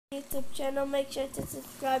YouTube channel. Make sure to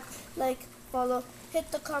subscribe, like, follow,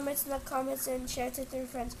 hit the comments in the comments, and share it with your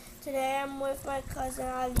friends. Today I'm with my cousin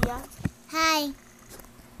Alia. Hi.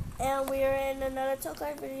 And we are in another Talk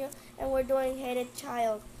Life video, and we're doing Hated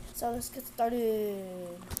Child. So let's get started.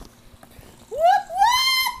 Whoop,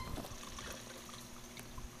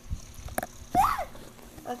 whoop!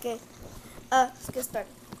 Okay, let's get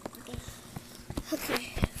started.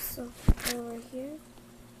 Okay, so over here.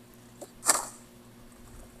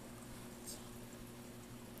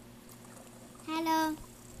 Hello.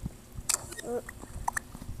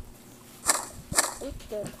 It's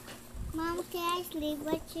good. Mom, can I sleep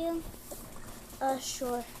with you?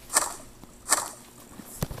 Sure.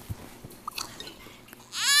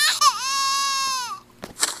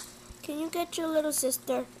 Can you get your little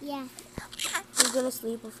sister? Yeah. She's gonna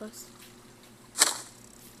sleep with us.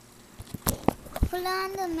 Put her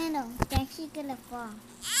on the middle. Then she's gonna fall.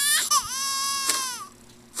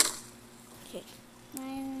 Okay.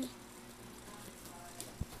 My,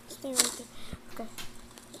 Stay right there. Okay.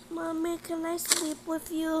 Mommy, can I sleep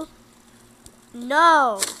with you?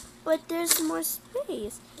 No, but there's more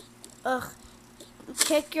space. Ugh.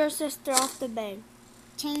 Kick your sister off the bed.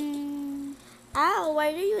 ching. Ow,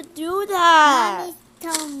 why do you do that? Mommy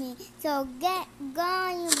told me. So go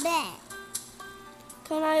on your bed.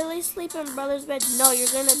 Can I at least sleep in brother's bed? No, you're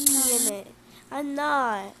gonna pee in it. I'm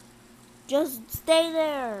not. Just stay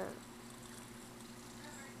there.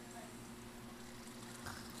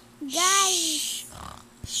 Guys.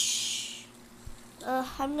 Shh.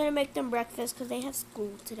 I'm gonna make them breakfast because they have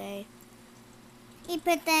school today. Y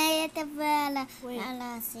potato para la Wait.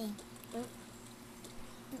 sí.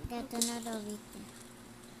 Gato no lo viste.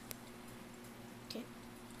 Okay.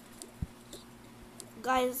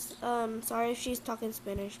 Guys, sorry if she's talking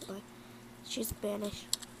Spanish, but she's Spanish.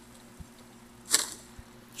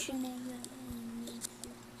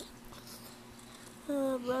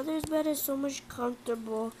 Brother's bed is so much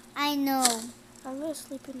comfortable. I know. I'm gonna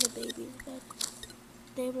sleep in the baby's bed.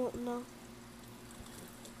 They won't know.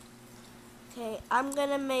 Okay, I'm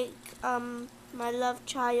gonna make my love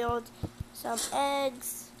child some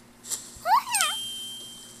eggs.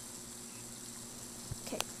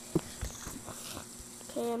 Okay.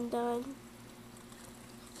 Okay, I'm done.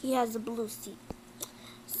 He has a blue seat.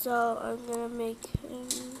 So I'm gonna make him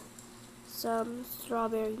some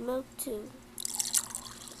strawberry milk too.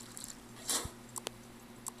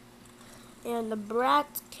 And the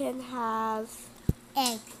brat can have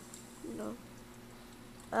Egg.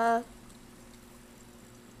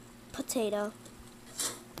 potato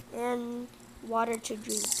and water to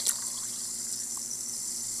drink.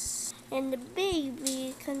 And the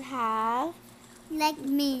baby can have Like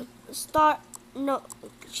me. no,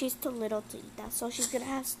 she's too little to eat that, so she's gonna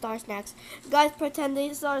have star snacks. Guys, pretend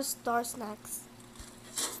these are star snacks.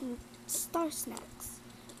 Star snacks.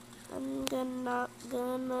 I'm gonna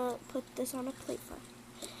put this on a plate for her.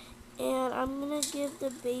 And I'm gonna give the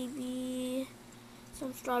baby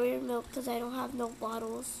some strawberry milk because I don't have no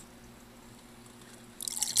bottles.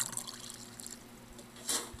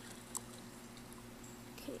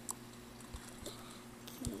 Okay.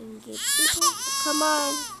 Come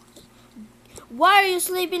on. Why are you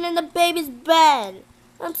sleeping in the baby's bed?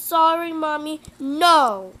 I'm sorry, Mommy.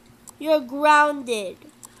 No. You're grounded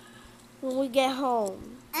when we get home.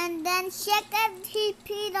 And then check if he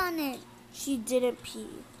peed on it. She didn't pee.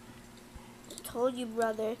 I told you,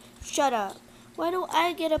 brother. Shut up. Why do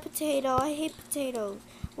I get a potato? I hate potatoes.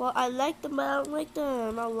 Well, I like them, but I don't like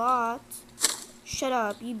them a lot. Shut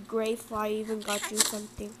up. You gray fly even got you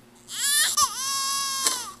something.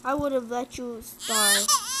 I would have let you starve.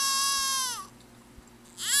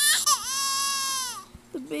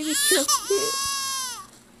 The baby can't fit.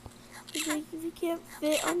 The baby can't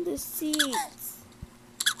fit on the seats.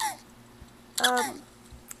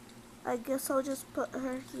 I guess I'll just put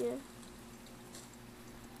her here.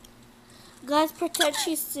 Guys, pretend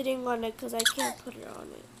she's sitting on it because I can't put her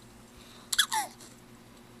on it.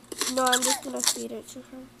 No, I'm just going to feed it to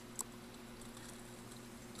her.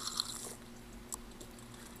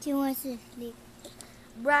 She wants to sleep.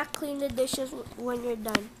 Brat, clean the dishes when you're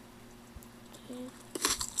done. Okay.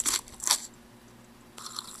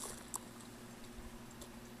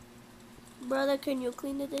 Brother, can you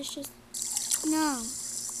clean the dishes? No.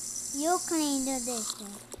 You clean the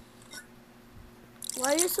dishes.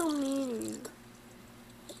 Why are you so mean?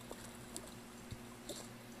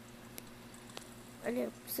 Okay,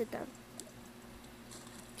 sit down.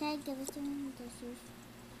 Can I give it to him? The juice?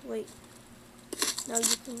 Wait. Now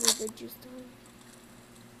you can give the juice to him.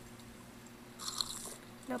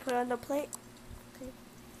 Now put it on the plate. Okay.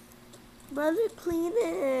 Brother, clean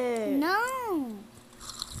it. No.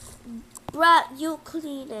 Brat, you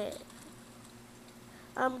clean it.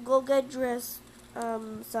 Go get dressed,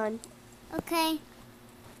 son. Okay.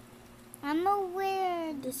 I'm gonna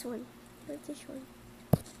wear This one. This one.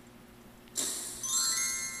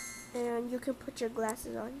 And you can put your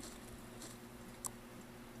glasses on.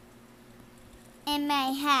 and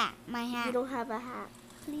my hat. You don't have a hat.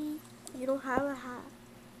 Please, You don't have a hat.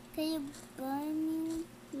 can you buy me?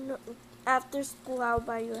 No. After school, I'll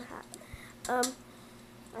buy you a hat.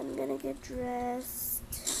 I'm gonna get dressed.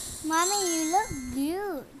 Mommy, you look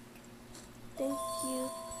good. Thank you.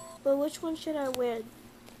 But which one should I wear?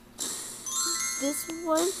 This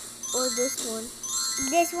one or this one?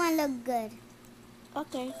 This one look good.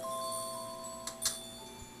 Okay.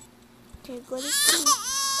 Okay, go to sleep.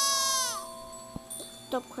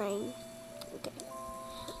 Stop crying. Okay.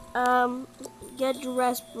 Get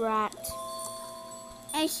dressed, Brat.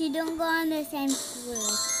 And she don't go on the same school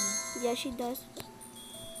as me. Yeah, she does.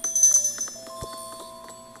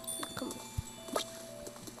 Come on.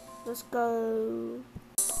 Let's go.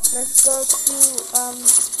 Let's go to school.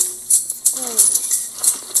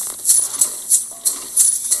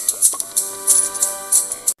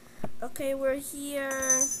 Okay, we're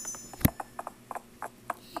here.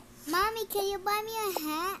 Mommy, can you buy me a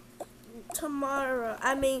hat? Tomorrow.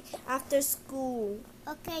 I mean, after school.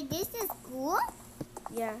 Okay, this is school.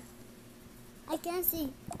 Yeah. I can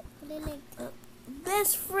see. Put it like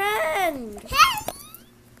Best friend. Hey!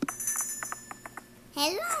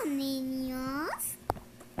 Hello, niños.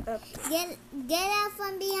 Get out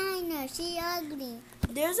from behind her. She ugly.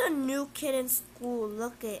 There's a new kid in school.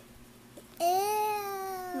 Look it.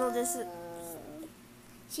 Ew. No, this is.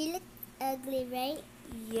 She looks ugly, right?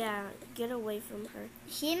 Yeah. Get away from her.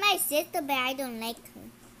 She's my sister, but I don't like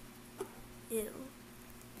her. Ew.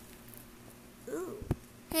 Ooh.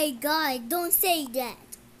 Hey, guys, don't say that.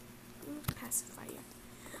 Pacifier.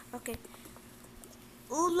 Okay.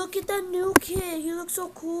 Oh, look at that new kid. He looks so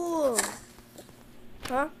cool.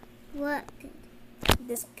 Huh? What?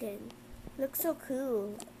 This kid looks so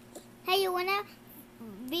cool. Hey, you wanna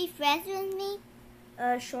be friends with me?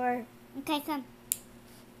 Sure. Okay, come.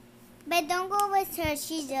 But don't go with her.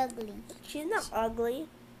 She's ugly. She's not ugly.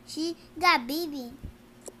 She got BB.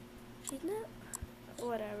 She's not.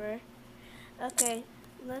 Whatever. Okay.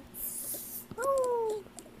 Let's. Ooh.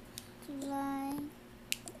 Fly.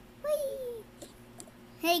 Whee.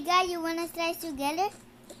 Hey, guys, you wanna slice together?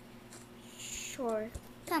 Sure.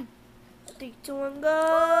 Come. 3, 2, 1,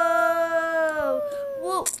 go!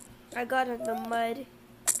 Whoa! I got in the mud.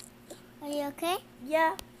 Are you okay?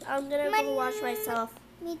 Yeah, I'm gonna go Mud. wash myself.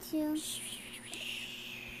 Me too.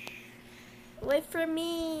 Wait for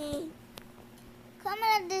me. Come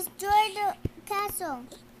on, destroy the castle.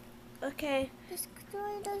 Okay.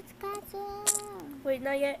 Destroy the castle. Wait,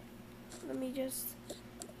 not yet. Let me just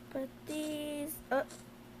put these. Oh,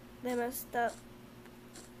 they messed up.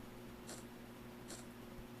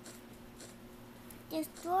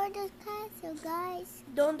 Destroy the castle, guys.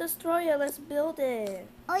 Don't destroy it. Let's build it.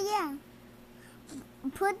 Oh, yeah.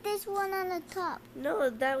 Put this one on the top. No,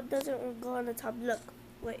 that doesn't go on the top. Look,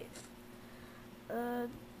 wait.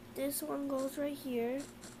 This one goes right here,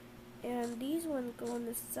 and these ones go on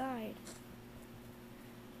the side.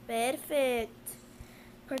 Perfect.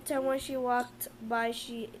 Pretend when she walked by,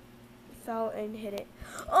 she fell and hit it.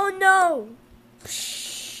 Oh no!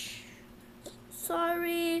 Psh.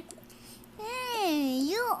 Sorry. Hey,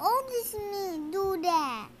 you always me do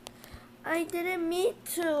that. I didn't mean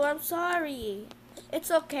to. I'm sorry.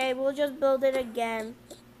 It's okay. We'll just build it again.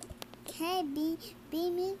 Hey, be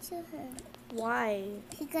mean to her. Why?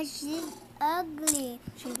 Because she's ugly.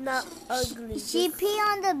 She's not ugly. She Just- pee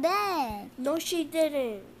on the bed. No, she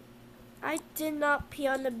didn't. I did not pee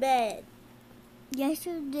on the bed. Yes,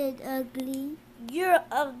 you did, ugly. You're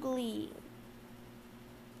ugly.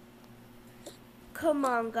 Come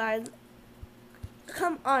on, guys.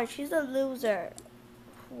 Come on, she's a loser.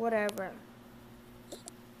 Whatever.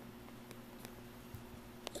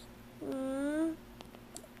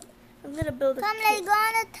 I'm gonna build a. Come, let's go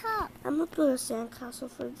on the top. I'm gonna build a sandcastle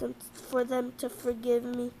for them to forgive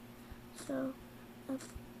me. So,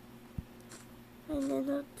 I'm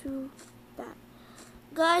gonna do that.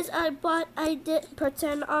 Guys, I did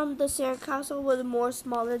pretend the sandcastle was more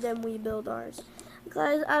smaller than we build ours.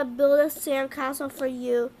 Guys, I built a sandcastle for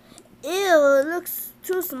you. Ew, it looks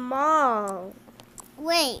too small.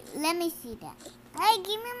 Wait, let me see that. Hey,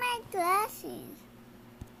 give me my glasses.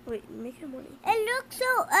 Wait, make it more. It looks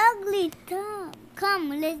so ugly, Tom.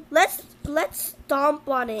 Come, Let's stomp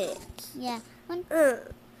on it. yeah.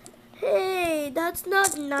 Hey, that's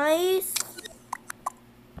not nice.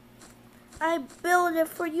 I built it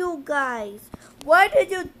for you guys. Why did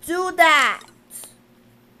you do that?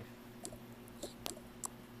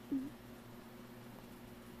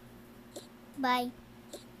 Bye.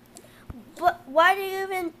 But why did you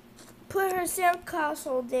even put her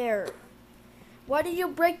sandcastle there? Why did you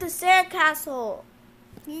break the sandcastle?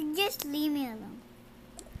 You just leave me alone.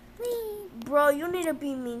 Please. Bro, you need to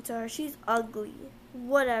be mean to her. She's ugly.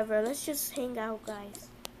 Whatever. Let's just hang out, guys.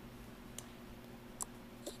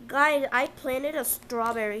 Guys, I planted a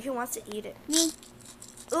strawberry. Who wants to eat it? Me.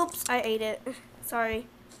 Oops, I ate it. Sorry.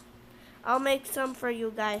 I'll make some for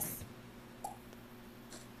you guys.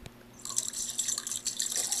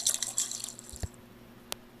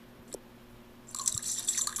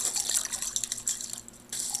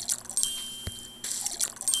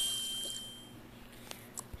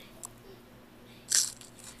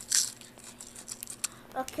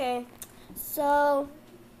 Okay, so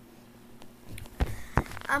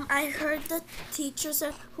I heard the teacher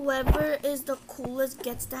said whoever is the coolest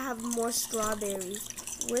gets to have more strawberries.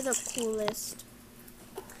 We're the coolest.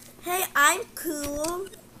 Hey, I'm cool.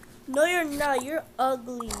 No, you're not. You're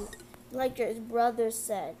ugly, like your brother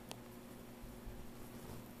said.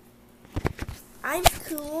 I'm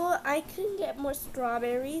cool. I can get more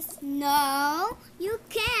strawberries. No, you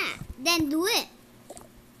can't. Then do it.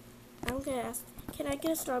 I'm gonna ask. Can I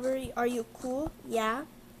get a strawberry? Are you cool? Yeah.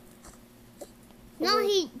 No,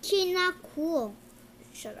 she's not cool.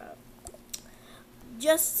 Shut up.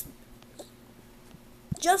 Just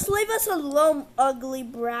leave us alone, ugly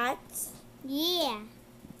brats. Yeah.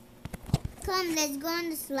 Come, let's go on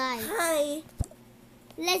the slide. Hi.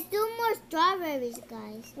 Let's do more strawberries,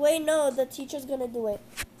 guys. Wait, no, the teacher's gonna do it.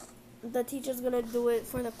 The teacher's gonna do it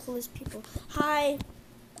for the coolest people. Hi.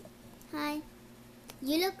 Hi.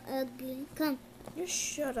 You look ugly. Come. You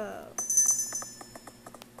shut up.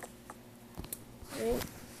 Wait.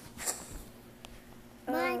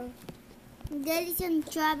 Bye. Get me some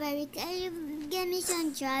strawberries. Can you get me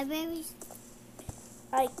some strawberries?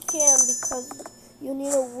 I can because you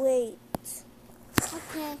need to wait.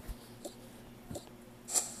 Okay.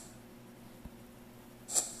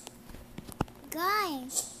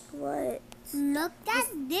 Guys, What? look at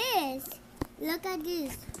this. Look at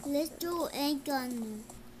this. Let's do egg on them.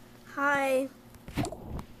 Hi.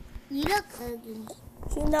 You look ugly.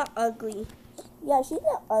 She's not ugly. Yeah, she's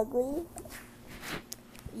not ugly.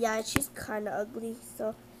 Yeah, she's kind of ugly,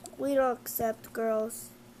 so we don't accept girls.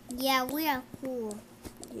 Yeah, we are cool.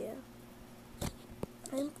 Yeah.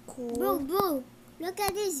 I'm cool. Bro, look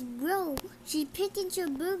at this, bro. She's picking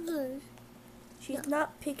some burgers. She's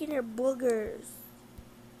not picking her boogers.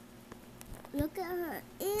 Look at her.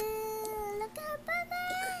 Ew, look at her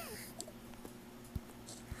burgers.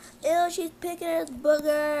 Ew, she's picking her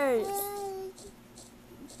boogers.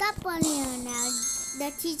 Stop bullying her now.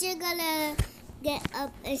 The teacher gonna get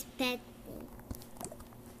up expected.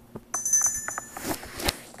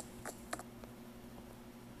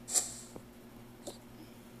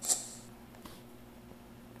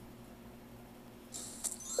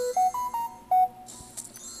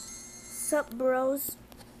 Sup, bros?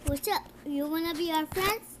 What's up? You wanna be our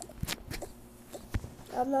friends?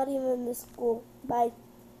 I'm not even in this school. Bye.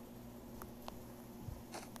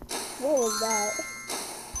 What was that?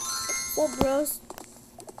 Sup, bros?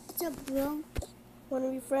 What's up, bro?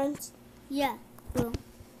 Wanna be friends? Yeah, bro.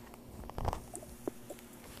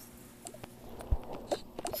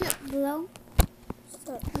 What's up, bro?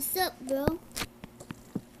 Sup? What's up, bro?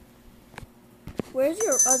 Where's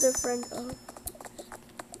your other friend?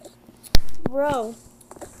 Bro,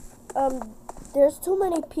 there's too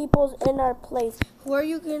many people in our place. Who are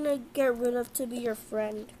you gonna get rid of to be your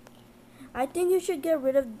friend? I think you should get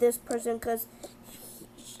rid of this person because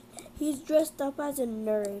he's dressed up as a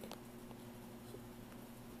nerd.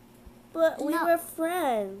 But we No. were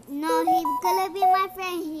friends. No, he's gonna be my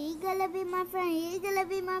friend. He's gonna be my friend. He's gonna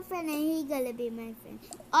be my friend, and he's gonna be my friend.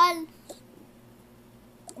 All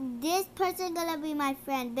this person gonna be my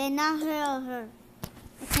friend, but not her or her.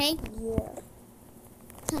 Okay? Yeah.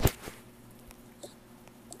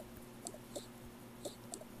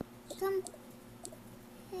 Come.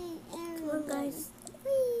 Hey, Come on, guys.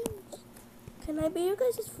 Whee. Can I be your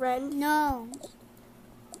guys' friend? No.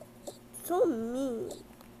 So mean.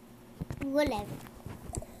 Whatever.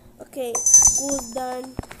 Okay, school's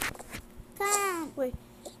done. Come. Wait,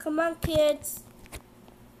 come on, kids.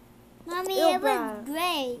 Mommy, Ew, it was bruh.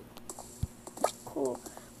 great. Cool.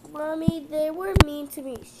 Mommy, they were mean to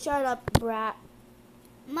me. Shut up, brat.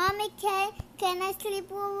 Mommy, can I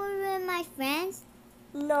sleep over with my friends?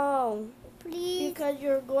 No, Please. because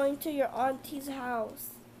you're going to your auntie's house.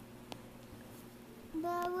 But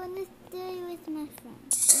I want to stay with my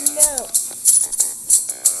friends. No.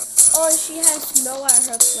 Oh, and she has snow at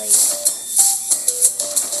her place.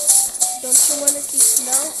 Don't you want to see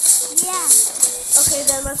snow? Yeah. Okay,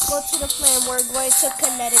 then let's go to the plane. We're going to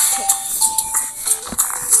Connecticut.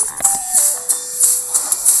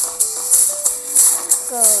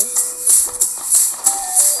 Go.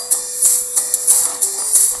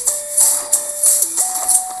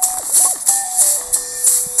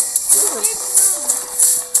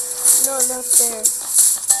 No, not there.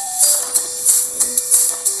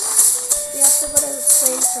 We have to go to the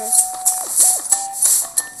plane first.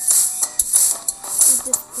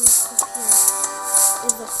 This place up here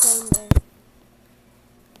is a plane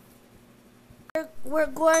there. We're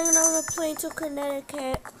going on a plane to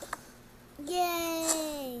Connecticut.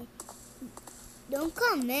 Yay. Don't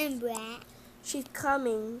come in, Brad. She's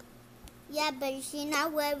coming. Yeah, but she's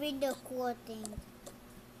not wearing the cool thing.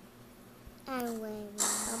 I'm wearing.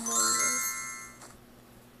 I'm wearing this.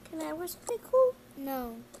 Can I wear something cool?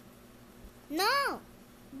 No. No.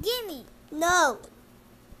 Gimme. No.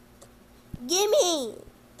 Gimme.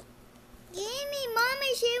 Gimme,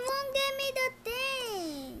 Mommy. She won't give me the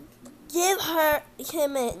thing. Give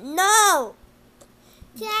him it. No.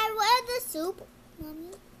 Can I wear the soup,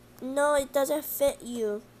 Mommy? No, it doesn't fit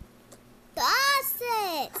you. Does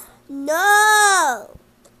it? No.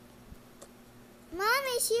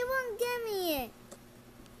 Mommy, she won't give me it.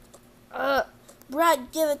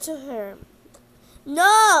 Brad, give it to her.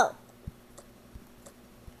 No.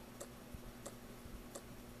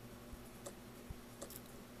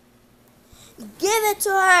 Give it to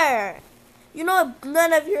her. You know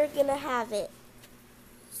none of you are gonna have it.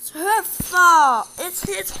 It's her fault. It's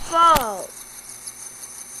his fault.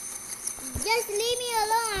 Just leave me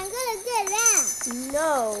alone. I'm gonna get that.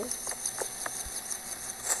 No.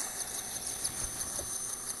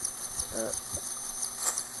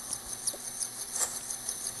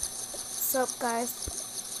 What's up, guys?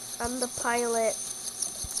 I'm the pilot.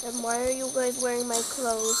 And why are you guys wearing my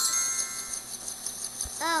clothes?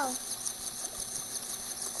 Oh.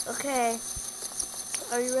 Okay.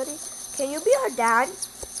 Are you ready? Can you be our dad?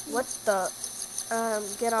 What the?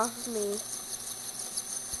 Get off of me.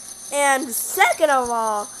 And second of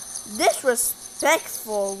all,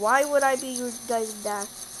 disrespectful. Why would I be your guys' dad?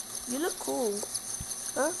 You look cool.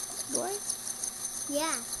 Huh? Do I?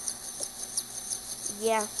 Yeah.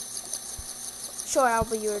 Yeah. Sure, I'll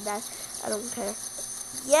be your dad. I don't care.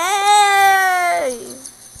 Yay!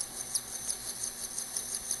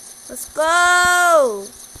 Let's go!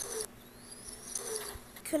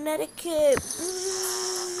 Connecticut.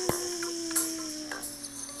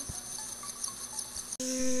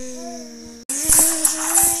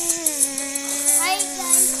 Hi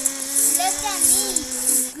guys, look at me.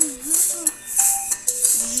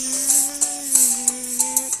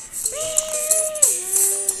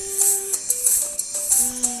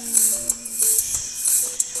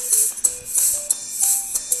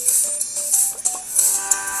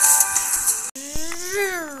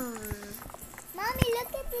 Mommy,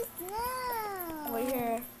 look at this snow. We're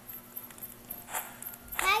here.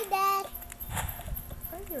 Hi, Dad.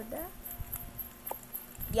 I'm your dad.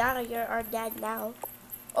 Yeah, you're our dad now.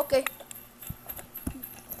 Okay.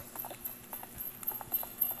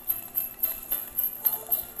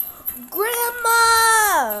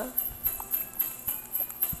 Grandma!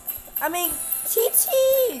 I mean,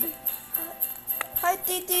 Titi! Hi,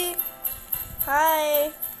 Titi.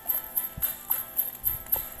 Hi.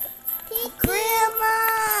 Titi.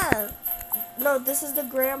 Grandma! No, this is the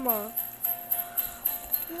grandma.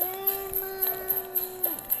 Grandma.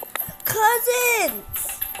 Cousins!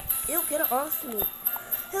 Ew, get off me.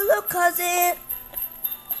 Hello, cousin.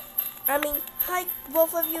 I mean, hi,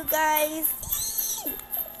 both of you guys.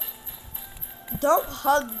 Don't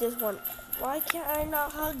hug this one. Why can't I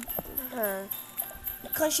not hug her?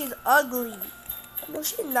 Because she's ugly. No,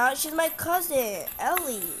 she's not. She's my cousin,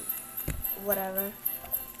 Ellie. Whatever.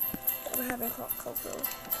 We're having hot cocoa.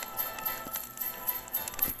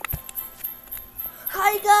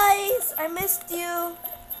 Hi, guys. I missed you.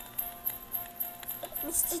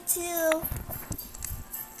 Missed you too.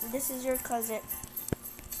 This is your cousin.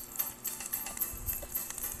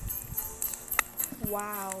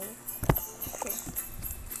 Wow. Okay.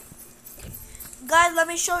 Guys, let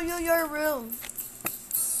me show you your room.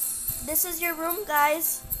 This is your room,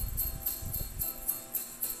 guys.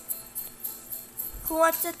 Who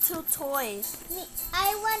wants the 2 toys? Me.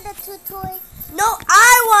 I want the 2 toys. No,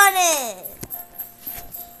 I want it.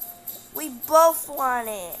 We both want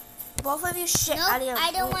it. Both of you shit Nope, out of your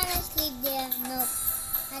I don't room. want to sleep there. Nope.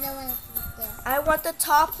 I don't want to sleep there. I want the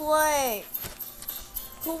top one.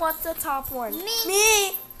 Who wants the top one? Me.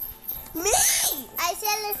 Me. Me. I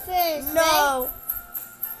said it first. Right? No.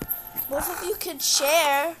 Both of you can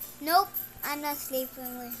share. Nope, I'm not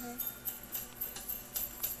sleeping with her.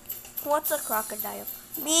 What's a crocodile?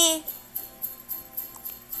 Me.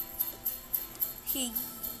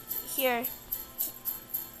 Here.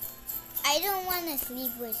 I don't want to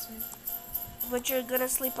sleep with you. But you're gonna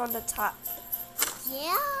sleep on the top.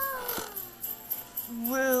 Yeah.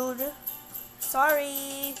 Rude.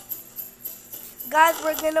 Sorry. Guys,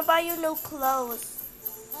 we're gonna buy you new clothes.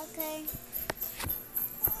 Okay.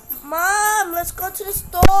 Mom, let's go to the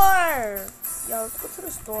store. Yo, let's go to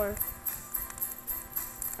the store.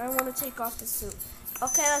 I want to take off the suit.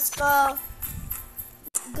 Okay, let's go.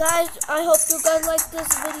 Guys, I hope you guys like this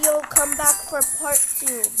video. Come back for part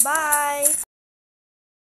 2. Bye.